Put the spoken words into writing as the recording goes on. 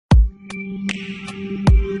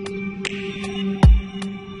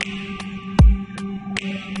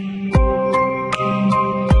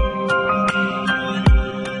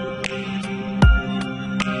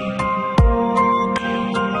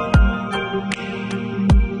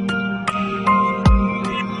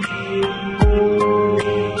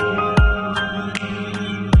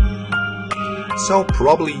So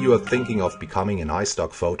probably you are thinking of becoming an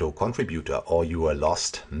iStockphoto contributor, or you are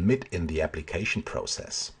lost mid in the application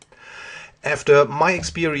process. After my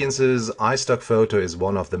experiences, iStockphoto is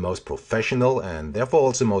one of the most professional and therefore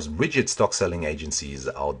also most rigid stock selling agencies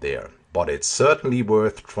out there. But it's certainly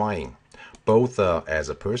worth trying, both as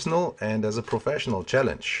a personal and as a professional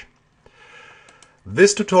challenge.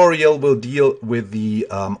 This tutorial will deal with the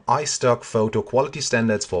iStockphoto quality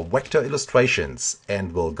standards for vector illustrations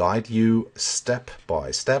and will guide you step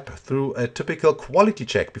by step through a typical quality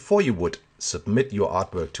check before you would submit your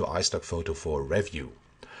artwork to iStockphoto for review.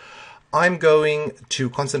 I'm going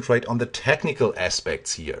to concentrate on the technical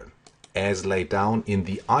aspects here, as laid down in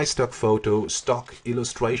the iStockphoto Stock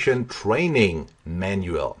Illustration Training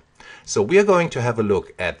Manual. So we are going to have a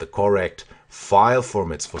look at the correct file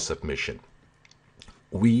formats for submission.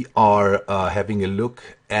 We are having a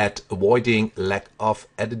look at avoiding lack of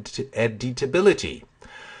editability.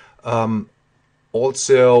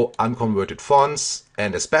 Also unconverted fonts,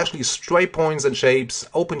 and especially stray points and shapes,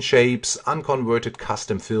 open shapes, unconverted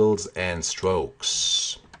custom fills and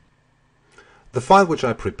strokes. The file which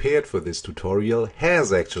I prepared for this tutorial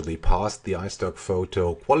has actually passed the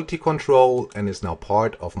iStockphoto quality control and is now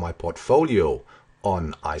part of my portfolio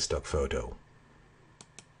on iStockphoto.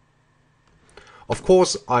 Of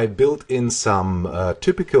course, I built in some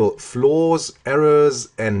typical flaws, errors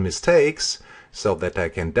and mistakes so that I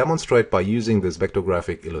can demonstrate by using this vector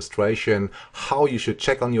graphic illustration how you should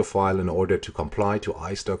check on your file in order to comply to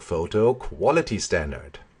iStockphoto quality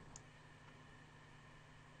standard.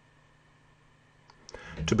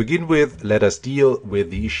 To begin with, let us deal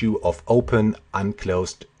with the issue of open,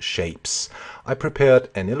 unclosed shapes. I prepared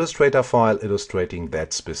an Illustrator file illustrating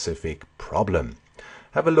that specific problem.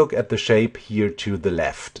 Have a look at the shape here to the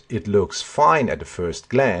left. It looks fine at a first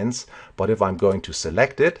glance, but if I'm going to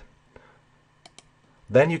select it,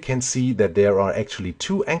 then you can see that there are actually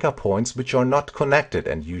two anchor points which are not connected,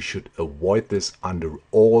 and you should avoid this under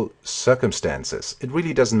all circumstances. It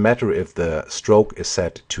really doesn't matter if the stroke is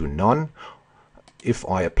set to none. If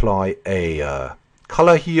I apply a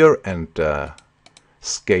color here and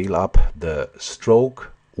scale up the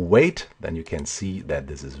stroke weight, then you can see that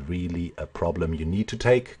this is really a problem you need to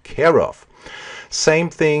take care of. Same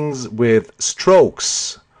things with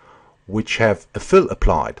strokes which have a fill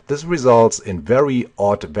applied. This results in very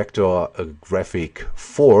odd vector graphic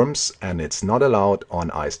forms, and it's not allowed on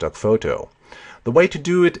iStockphoto. The way to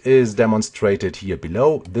do it is demonstrated here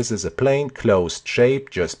below. This is a plain closed shape,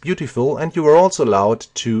 just beautiful, and you are also allowed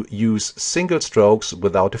to use single strokes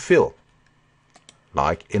without a fill,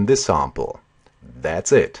 like in this sample.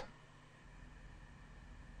 That's it.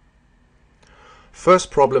 First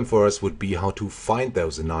problem for us would be how to find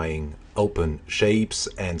those annoying open shapes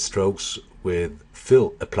and strokes with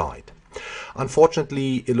fill applied.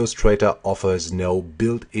 Unfortunately, Illustrator offers no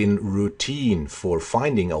built-in routine for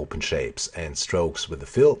finding open shapes and strokes with a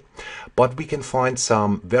fill, but we can find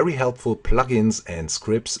some very helpful plugins and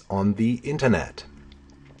scripts on the internet.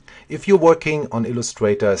 If you're working on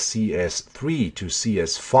Illustrator CS3 to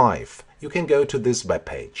CS5, you can go to this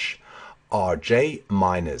webpage,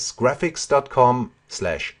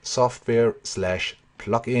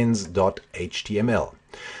 rj-graphics.com/software/plugins.html.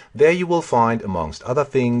 There you will find, amongst other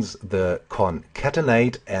things, the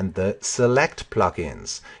concatenate and the select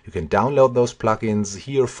plugins. You can download those plugins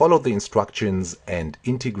here, follow the instructions and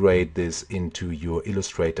integrate this into your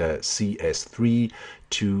Illustrator CS3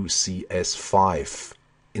 to CS5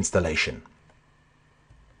 installation.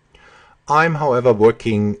 I'm, however,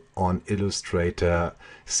 working on Illustrator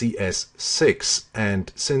CS6,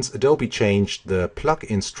 and since Adobe changed the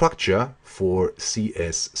plugin structure for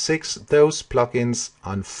CS6, those plugins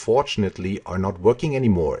unfortunately are not working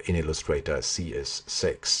anymore in Illustrator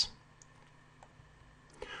CS6.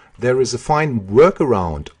 There is a fine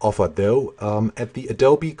workaround offered though at the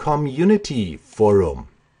Adobe Community Forum.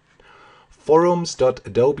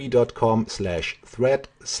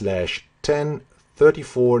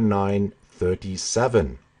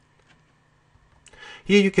 forums.adobe.com/thread/10.34.9.37.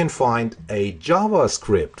 Here you can find a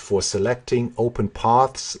JavaScript for selecting open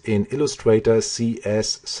paths in Illustrator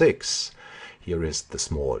CS6. Here is the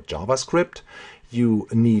small JavaScript. You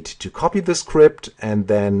need to copy the script and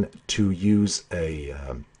then to use a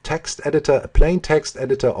text editor, a plain text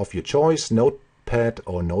editor of your choice, Notepad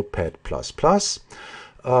or Notepad++,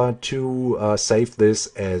 to save this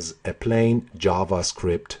as a plain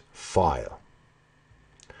JavaScript file.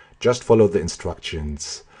 Just follow the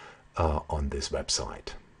instructions on this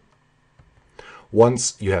website.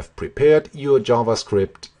 Once you have prepared your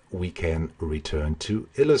JavaScript, we can return to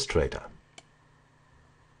Illustrator.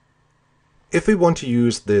 If we want to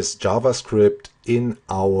use this JavaScript in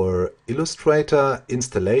our Illustrator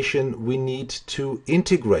installation, we need to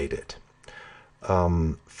integrate it.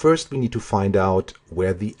 First, we need to find out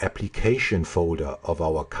where the application folder of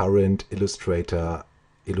our current Illustrator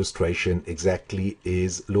illustration exactly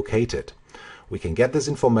is located. We can get this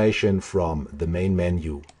information from the main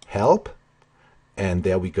menu Help, and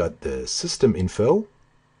there we got the system info.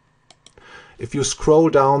 If you scroll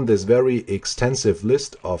down this very extensive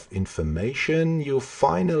list of information, you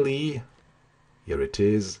finally, here it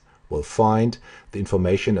is, will find the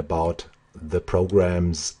information about the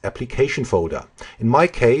program's application folder. In my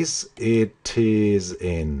case, it is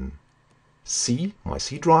in C, my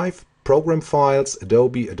C drive, program files,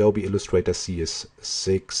 Adobe Illustrator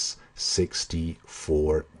CS6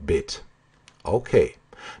 64-bit. Okay,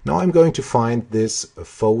 now I'm going to find this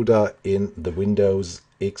folder in the Windows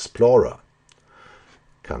Explorer.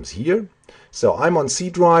 Comes here. So I'm on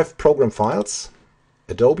C drive, program files,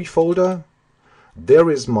 Adobe folder.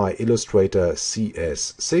 There is my Illustrator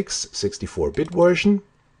CS6 64-bit version.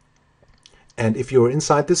 And if you're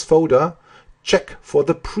inside this folder, check for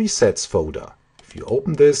the presets folder. If you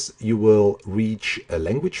open this, you will reach a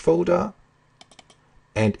language folder.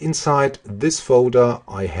 And inside this folder,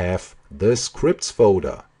 I have the scripts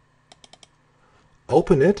folder.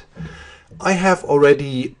 Open it. I have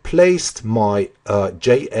already placed my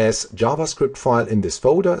JS JavaScript file in this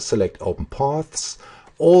folder. Select Open Paths.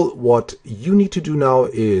 All what you need to do now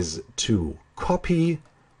is to copy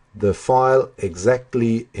the file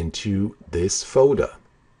exactly into this folder.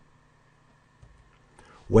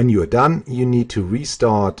 When you're done, you need to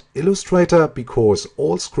restart Illustrator because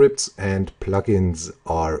all scripts and plugins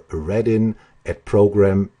are ready at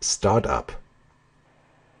program startup.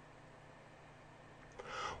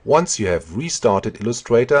 Once you have restarted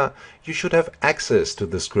Illustrator, you should have access to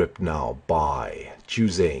the script now by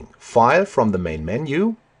choosing File from the main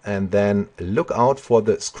menu and then look out for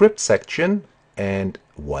the script section, and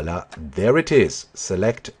voila, there it is.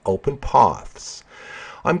 Select Open Paths.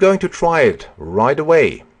 I'm going to try it right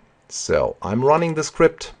away. So I'm running the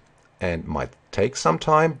script and might take some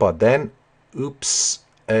time, but then, oops,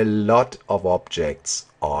 a lot of objects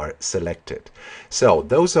are selected. So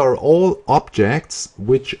those are all objects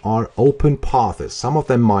which are open paths. Some of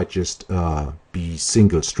them might just be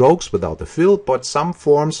single strokes without a fill, but some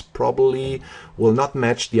forms probably will not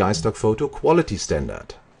match the iStockphoto quality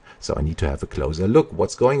standard. So I need to have a closer look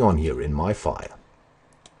what's going on here in my file.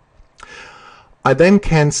 I then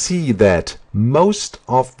can see that most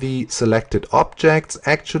of the selected objects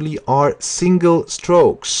actually are single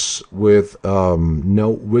strokes with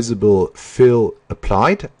no visible fill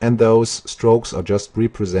applied, and those strokes are just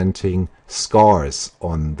representing scars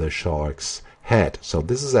on the shark's head. So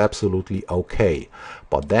this is absolutely okay.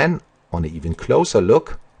 But then on an even closer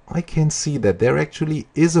look, I can see that there actually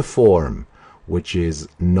is a form which is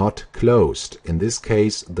not closed. In this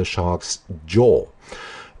case, the shark's jaw.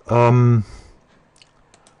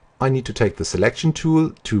 I need to take the selection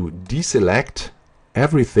tool to deselect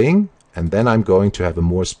everything, and then I'm going to have a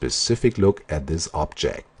more specific look at this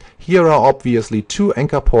object. Here are obviously two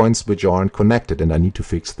anchor points which aren't connected, and I need to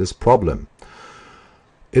fix this problem.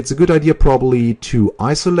 It's a good idea probably to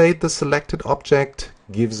isolate the selected object,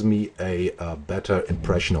 gives me a better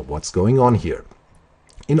impression of what's going on here.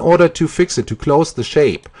 In order to fix it, to close the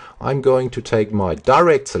shape, I'm going to take my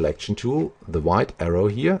direct selection tool, the white arrow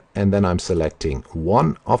here, and then I'm selecting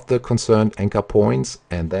one of the concerned anchor points,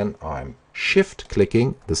 and then I'm shift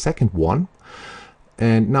clicking the second one.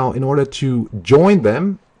 And now in order to join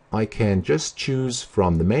them, I can just choose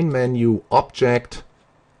from the main menu Object,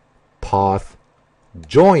 Path,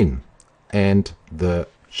 Join, and the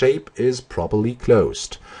shape is properly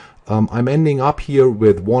closed. I'm ending up here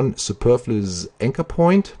with one superfluous anchor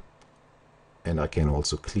point, and I can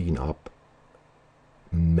also clean up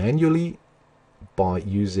manually by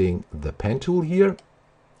using the pen tool here,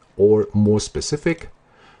 or more specific,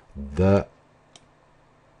 the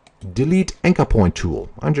delete anchor point tool.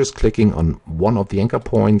 I'm just clicking on one of the anchor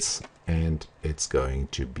points and it's going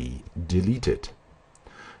to be deleted.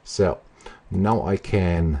 So now I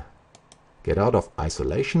can get out of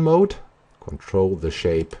isolation mode, control the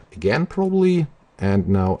shape again probably, and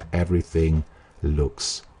now everything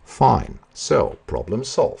looks fine. So problem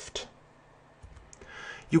solved.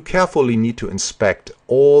 You carefully need to inspect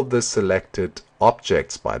all the selected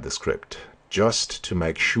objects by the script, just to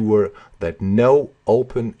make sure that no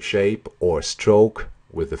open shape or stroke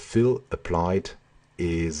with a fill applied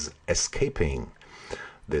is escaping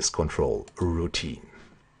this control routine.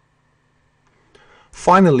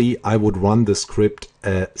 Finally, I would run the script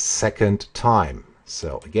a second time.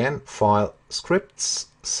 So again, File, Scripts,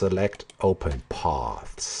 select open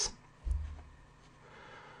paths.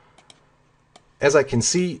 As I can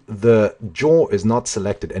see, the jaw is not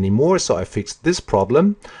selected anymore, so I fixed this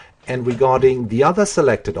problem. And regarding the other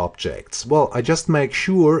selected objects, well, I just make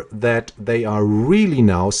sure that they are really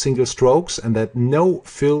now single strokes and that no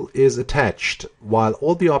fill is attached. While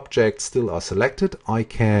all the objects still are selected, I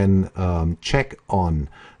can check on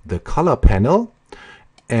the color panel,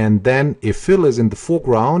 and then if fill is in the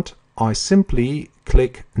foreground, I simply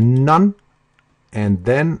click None, and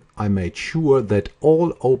then I made sure that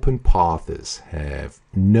all open paths have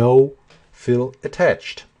no fill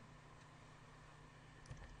attached.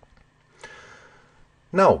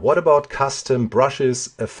 Now, what about custom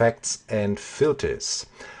brushes, effects and filters?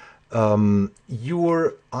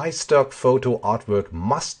 Your iStockphoto artwork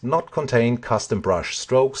must not contain custom brush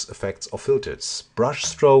strokes, effects or filters. Brush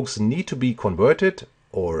strokes need to be converted,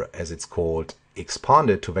 or as it's called,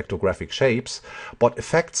 expanded to vectographic shapes, but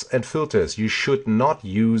effects and filters you should not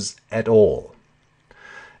use at all.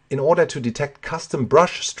 In order to detect custom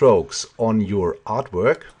brush strokes on your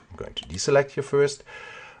artwork, I'm going to deselect here first,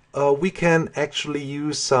 we can actually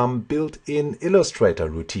use some built-in Illustrator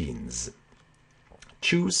routines.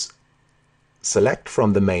 Choose, select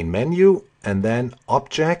from the main menu, and then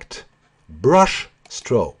Object, Brush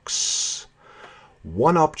Strokes.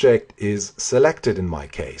 One object is selected in my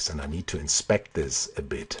case, and I need to inspect this a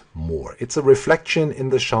bit more. It's a reflection in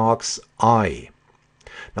the shark's eye.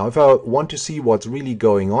 Now, if I want to see what's really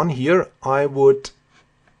going on here, I would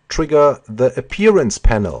trigger the Appearance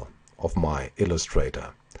panel of my Illustrator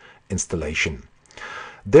installation.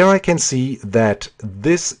 There I can see that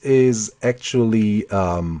this is actually,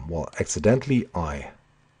 accidentally I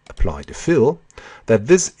applied a fill, that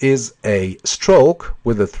this is a stroke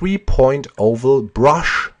with a 3-point oval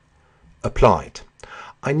brush applied.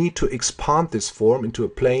 I need to expand this form into a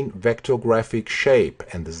plain vectographic shape,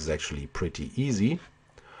 and this is actually pretty easy.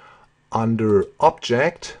 Under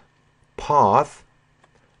Object, Path,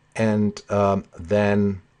 and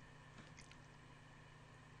then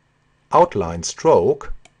Outline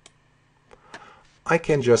Stroke, I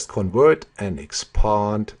can just convert and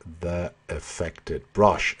expand the affected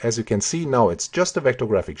brush. As you can see now, it's just a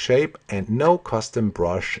vectographic shape and no custom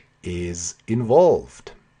brush is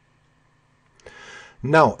involved.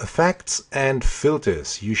 Now, effects and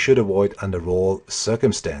filters you should avoid under all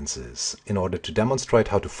circumstances. In order to demonstrate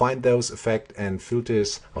how to find those effects and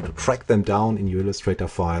filters, how to track them down in your Illustrator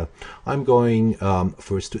file, I'm going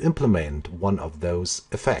first to implement one of those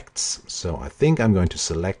effects. So I think I'm going to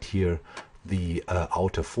select here the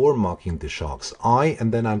outer form marking the shark's eye,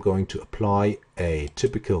 and then I'm going to apply a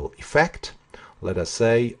typical effect. Let us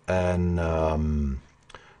say an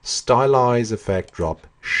stylize effect, drop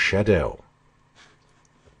shadow.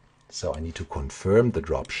 So I need to confirm the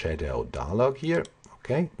drop shadow dialog here.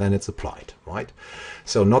 Okay, then it's applied, right?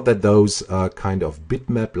 So not that those kind of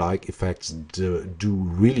bitmap-like effects do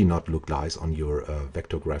really not look nice on your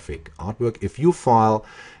vectographic artwork. If your file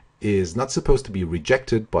is not supposed to be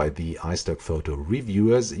rejected by the iStockphoto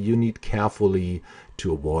reviewers, you need carefully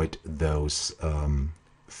to avoid those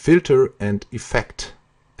filter and effects.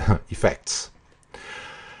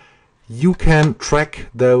 You can track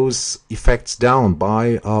those effects down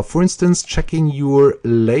by, for instance, checking your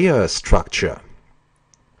layer structure.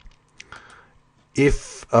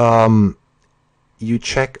 If you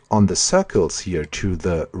check on the circles here to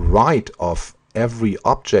the right of every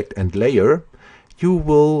object and layer, you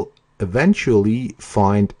will eventually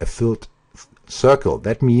find a filled circle.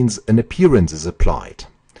 That means an appearance is applied.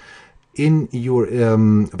 In your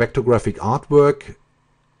vectographic artwork,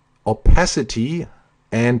 opacity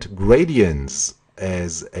and gradients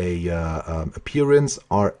as a appearance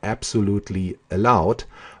are absolutely allowed,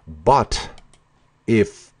 but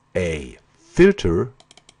if a filter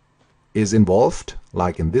is involved,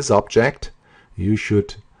 like in this object, you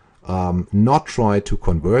should not try to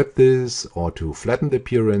convert this or to flatten the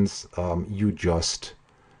appearance. You just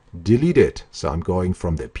delete it. So I'm going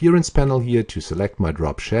from the appearance panel here to select my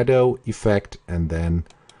drop shadow effect, and then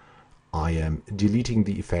I am deleting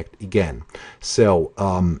the effect again. So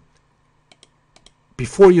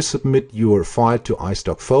before you submit your file to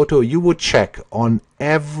iStockphoto, you would check on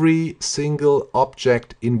every single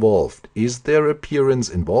object involved. Is there appearance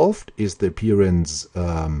involved? Is the appearance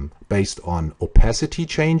based on opacity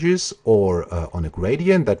changes or on a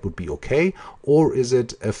gradient? That would be okay. Or is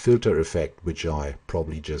it a filter effect, which I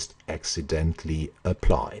probably just accidentally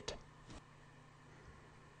applied?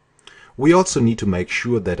 We also need to make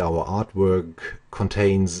sure that our artwork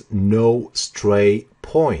contains no stray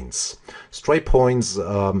points. Stray points,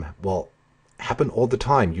 well, happen all the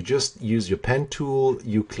time. You just use your pen tool,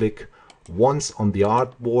 you click once on the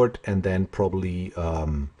artboard and then probably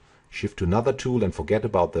shift to another tool and forget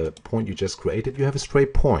about the point you just created, you have a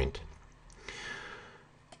straight point.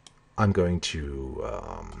 I'm going to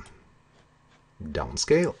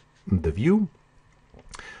downscale the view.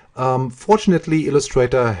 Fortunately,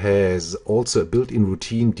 Illustrator has also a built-in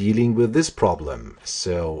routine dealing with this problem.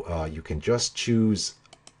 So you can just choose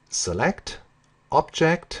Select,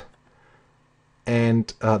 Object,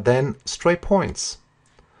 and then Straight Points.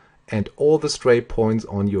 And all the straight points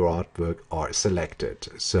on your artwork are selected.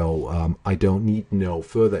 So I don't need no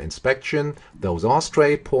further inspection. Those are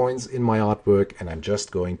straight points in my artwork, and I'm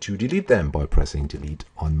just going to delete them by pressing delete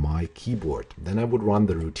on my keyboard. Then I would run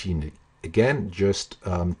the routine again, just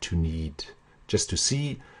to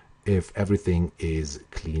see if everything is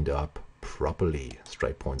cleaned up properly.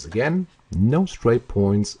 Straight points again, no straight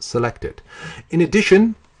points selected. In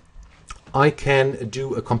addition, I can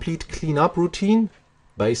do a complete cleanup routine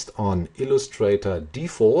based on Illustrator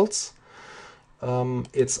defaults.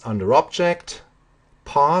 It's under Object,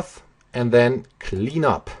 Path, and then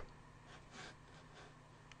Cleanup.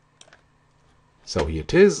 So here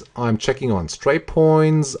it is. I'm checking on straight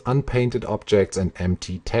points, unpainted objects, and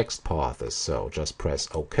empty text paths. So just press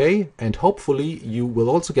OK, and hopefully you will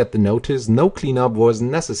also get the notice no cleanup was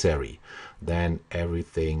necessary. Then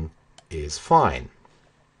everything is fine.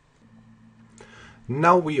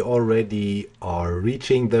 Now we already are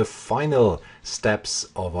reaching the final steps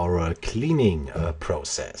of our cleaning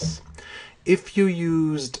process. If you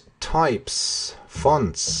used types,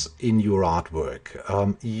 fonts in your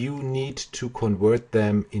artwork, you need to convert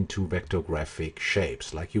them into vectographic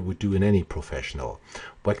shapes like you would do in any professional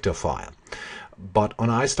vector file. But on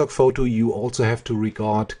iStockphoto you also have to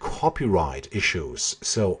regard copyright issues,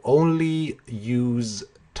 so only use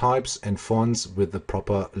types and fonts with the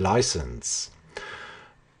proper license.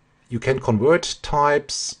 You can convert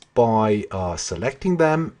types by selecting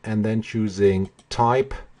them and then choosing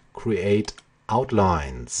Type, Create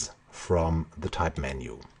Outlines from the Type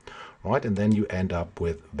menu. Right, and then you end up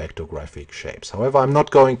with vectographic shapes. However, I'm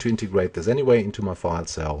not going to integrate this anyway into my file,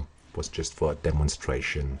 so it was just for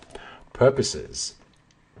demonstration purposes.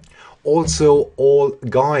 Also, all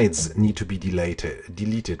guides need to be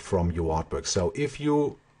deleted from your artwork. So if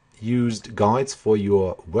you used guides for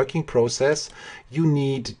your working process, you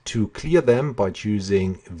need to clear them by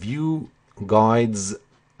choosing View Guides,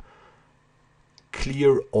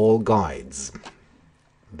 Clear All Guides.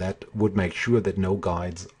 That would make sure that no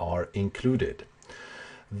guides are included.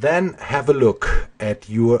 Then have a look at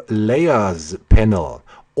your Layers panel.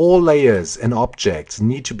 All layers and objects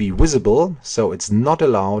need to be visible, so it's not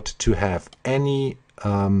allowed to have any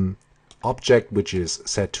object which is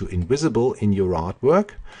set to invisible in your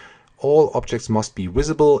artwork. All objects must be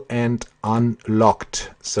visible and unlocked,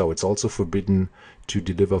 so it's also forbidden to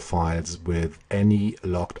deliver files with any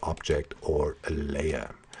locked object or a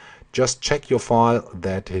layer. Just check your file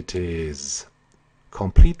that it is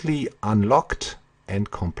completely unlocked and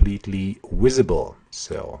completely visible.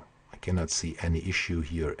 So I cannot see any issue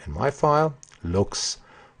here in my file. Looks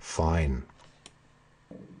fine.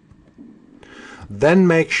 Then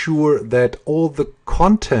make sure that all the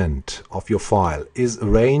content of your file is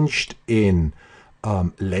arranged in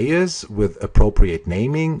layers with appropriate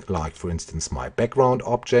naming, like for instance my background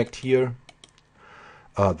object here,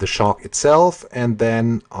 the shark itself, and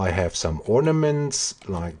then I have some ornaments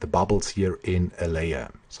like the bubbles here in a layer.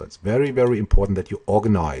 So it's very, very important that you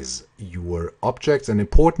organize your objects, and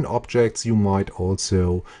important objects you might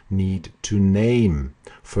also need to name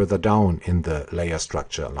further down in the layer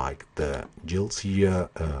structure, like the gills here,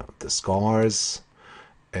 the scars,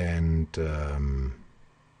 and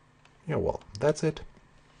yeah, well, that's it.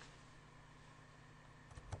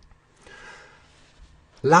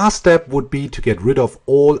 Last step would be to get rid of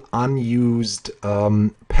all unused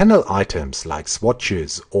panel items like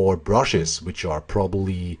swatches or brushes, which are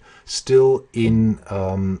probably still in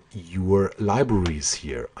your libraries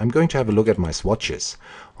here. I'm going to have a look at my swatches.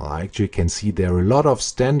 Well, I actually can see there are a lot of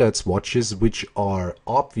standard swatches which are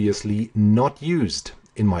obviously not used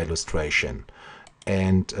in my illustration.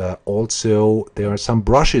 And also there are some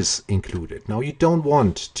brushes included. Now you don't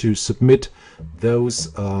want to submit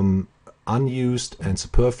those unused and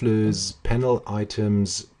superfluous panel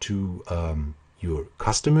items to your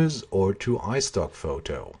customers or to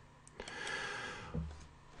iStockphoto.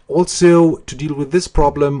 Also, to deal with this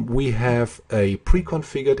problem, we have a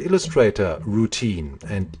pre-configured Illustrator routine,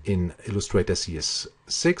 and in Illustrator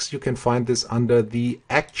CS6 you can find this under the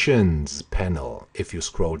Actions panel. If you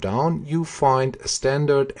scroll down, you find a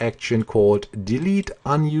standard action called Delete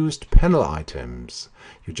Unused Panel Items.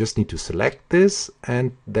 You just need to select this,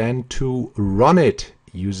 and then to run it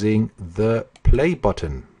using the play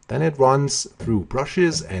button. Then it runs through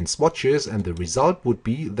brushes and swatches, and the result would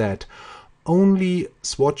be that only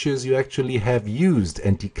swatches you actually have used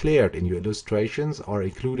and declared in your illustrations are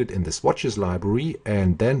included in the swatches library.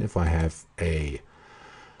 And then if I have a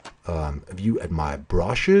view at my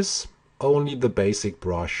brushes, only the basic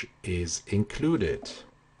brush is included.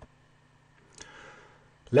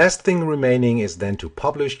 Last thing remaining is then to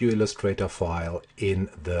publish your Illustrator file in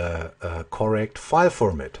the correct file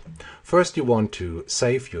format. First you want to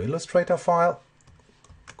save your Illustrator file,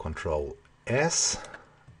 Ctrl S,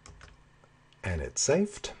 and it's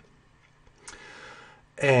saved.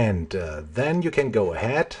 And then you can go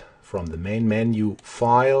ahead from the main menu,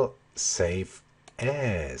 File, Save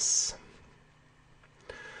As.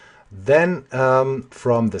 Then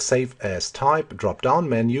from the Save As type drop-down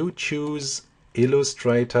menu, choose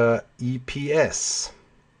Illustrator EPS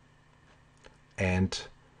and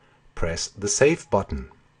press the Save button.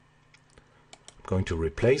 I'm going to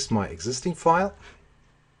replace my existing file,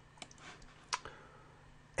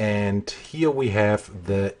 and here we have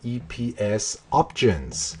the EPS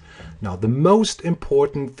options. Now the most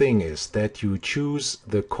important thing is that you choose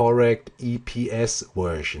the correct EPS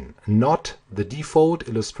version, not the default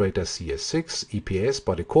Illustrator CS6 EPS,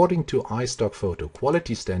 but according to iStockphoto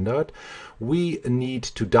quality standard, we need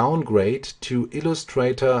to downgrade to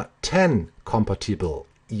Illustrator 10 compatible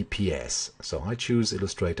EPS. So I choose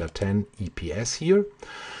Illustrator 10 EPS here.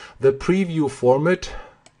 The preview format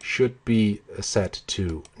should be set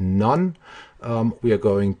to none. We are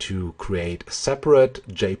going to create a separate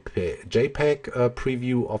JPEG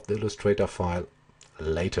preview of the Illustrator file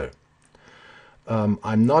later.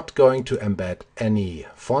 I'm not going to embed any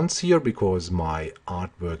fonts here because my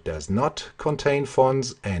artwork does not contain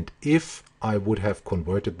fonts, and if I would have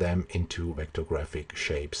converted them into vectographic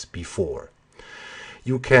shapes before.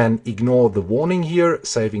 You can ignore the warning here,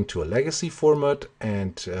 saving to a legacy format,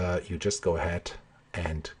 and you just go ahead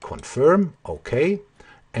and confirm. OK.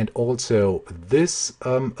 And also this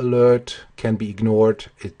alert can be ignored.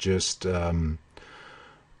 It just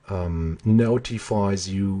notifies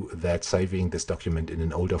you that saving this document in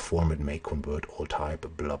an older format may convert all type,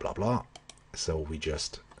 blah blah blah. So we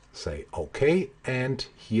just say OK, and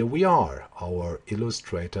here we are. Our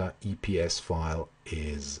Illustrator EPS file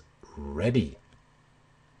is ready.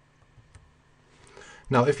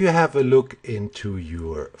 Now if you have a look into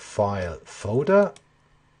your file folder,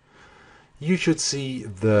 you should see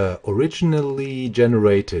the originally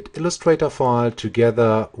generated Illustrator file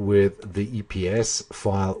together with the EPS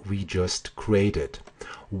file we just created.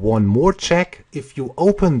 One more check: if you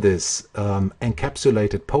open this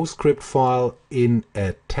encapsulated PostScript file in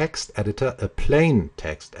a text editor, a plain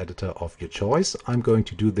text editor of your choice, I'm going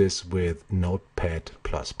to do this with Notepad++.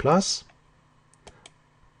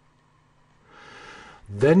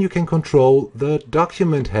 Then you can control the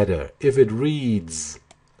document header. If it reads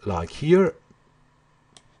like here,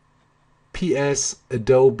 PS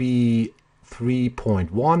Adobe 3.1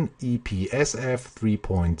 EPSF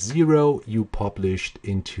 3.0, you published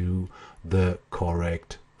into the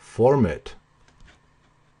correct format.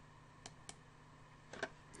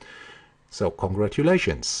 So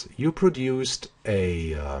congratulations, you produced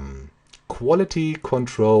a quality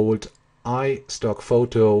controlled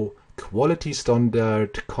iStockphoto quality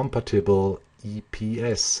standard compatible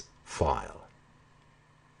EPS file.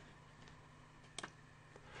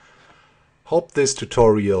 Hope this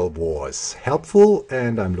tutorial was helpful,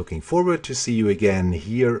 and I'm looking forward to see you again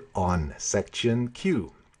here on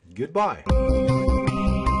SectionQ. Goodbye.